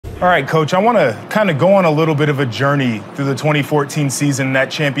All right, Coach, I want to kind of go on a little bit of a journey through the 2014 season, that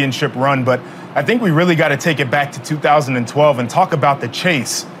championship run, but I think we really got to take it back to 2012 and talk about the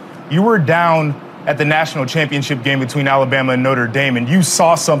chase. You were down at the national championship game between Alabama and Notre Dame, and you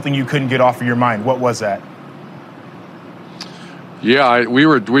saw something you couldn't get off of your mind. What was that? Yeah, we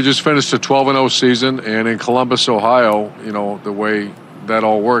just finished a 12-0 season, and in Columbus, Ohio, you know, the way that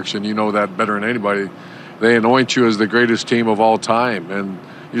all works, and you know that better than anybody, they anoint you as the greatest team of all time, and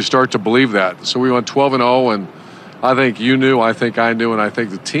you start to believe that. So we went 12-0, and I think you knew, I think I knew, and I think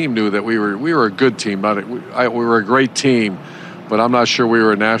the team knew that we were a good team. We were a great team, but I'm not sure we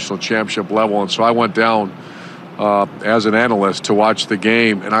were a national championship level. And so I went down as an analyst to watch the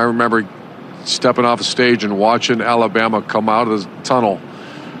game, and I remember stepping off the stage and watching Alabama come out of the tunnel,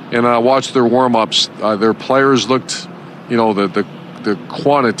 and I watched their warm-ups. Their players looked, you know, the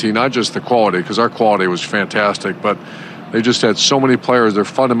quantity, not just the quality, because our quality was fantastic, but they just had so many players. Their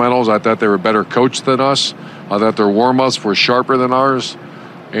fundamentals, I thought they were better coached than us. I thought their warm-ups were sharper than ours.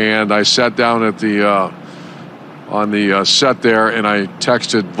 And I sat down at on the set there, and I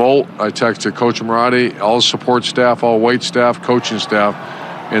texted Volt, I texted Coach Marati, all support staff, all weight staff, coaching staff,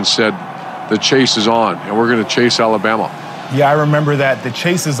 and said, the chase is on, and we're going to chase Alabama. Yeah, I remember that. The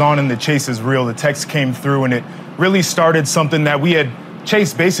chase is on and the chase is real. The text came through, and it really started something that we had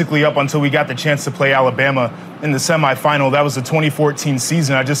chased basically up until we got the chance to play Alabama in the semifinal. That was the 2014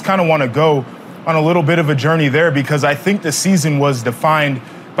 season. I just kind of want to go on a little bit of a journey there because I think the season was defined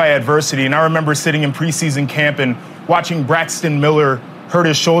by adversity. And I remember sitting in preseason camp and watching Braxton Miller hurt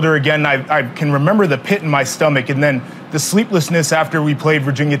his shoulder again. I can remember the pit in my stomach, and then the sleeplessness after we played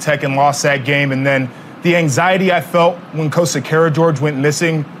Virginia Tech and lost that game, and then the anxiety I felt when Kosa Karageorge went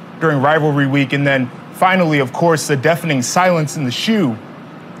missing during rivalry week, and then finally, of course, the deafening silence in the shoe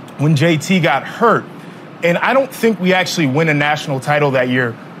when JT got hurt. And I don't think we actually win a national title that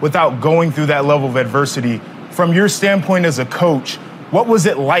year without going through that level of adversity. From your standpoint as a coach, what was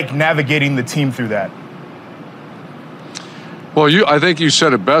it like navigating the team through that? Well, I think you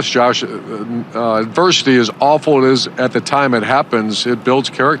said it best, Josh. Adversity, as awful it is at the time it happens, it builds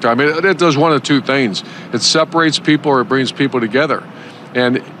character. I mean, it does one of two things. It separates people or it brings people together.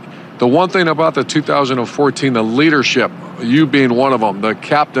 And the one thing about the 2014, the leadership, you being one of them, the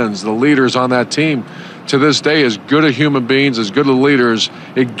captains, the leaders on that team, to this day, as good as human beings, as good as leaders,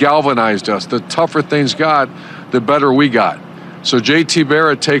 it galvanized us. The tougher things got, the better we got. So JT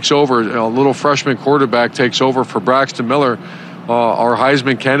Barrett takes over, a little freshman quarterback takes over for Braxton Miller, our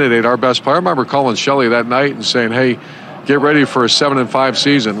Heisman candidate, our best player. I remember calling Shelley that night and saying, hey, get ready for a 7-5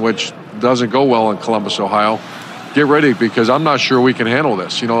 season, which doesn't go well in Columbus, Ohio. Get ready because I'm not sure we can handle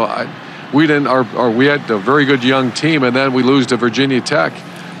this. You know, we had a very good young team, and then we lose to Virginia Tech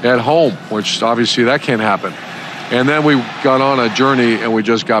at home, which obviously that can't happen. And then we got on a journey, and we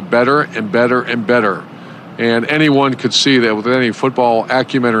just got better and better and better. And anyone could see that with any football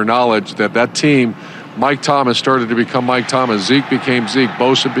acumen or knowledge that team, Mike Thomas started to become Mike Thomas. Zeke became Zeke.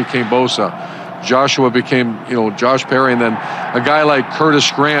 Bosa became Bosa. Joshua became, Josh Perry. And then a guy like Curtis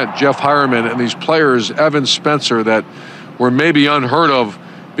Grant, Jeff Hireman, and these players, Evan Spencer, that were maybe unheard of,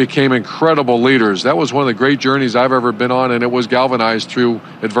 became incredible leaders. That was one of the great journeys I've ever been on, and it was galvanized through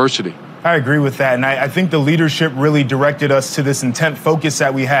adversity. I agree with that. And I think the leadership really directed us to this intent focus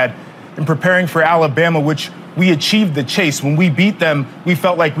that we had in preparing for Alabama, which we achieved the chase. When we beat them, we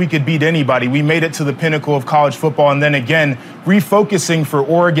felt like we could beat anybody. We made it to the pinnacle of college football. And then again, refocusing for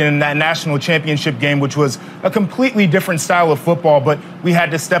Oregon in that national championship game, which was a completely different style of football, but we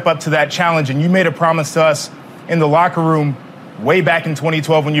had to step up to that challenge. And you made a promise to us in the locker room way back in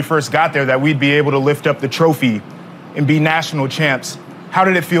 2012 when you first got there that we'd be able to lift up the trophy and be national champs. How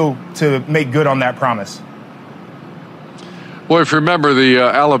did it feel to make good on that promise? Well, if you remember the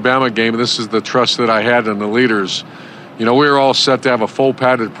Alabama game, this is the trust that I had in the leaders. We were all set to have a full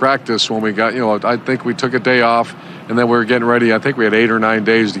padded practice when we got, I think we took a day off, and then we were getting ready. I think we had 8 or 9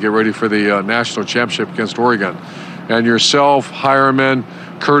 days to get ready for the national championship against Oregon. And yourself, Hireman,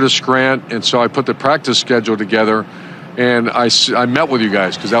 Curtis Grant, and so I put the practice schedule together, and I met with you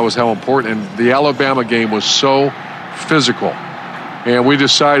guys because that was how important. And the Alabama game was so physical. And we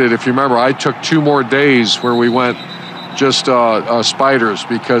decided, if you remember, I took 2 more days where we went just spiders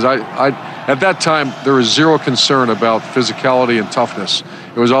because I at that time there was zero concern about physicality and toughness.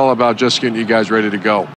 It was all about just getting you guys ready to go.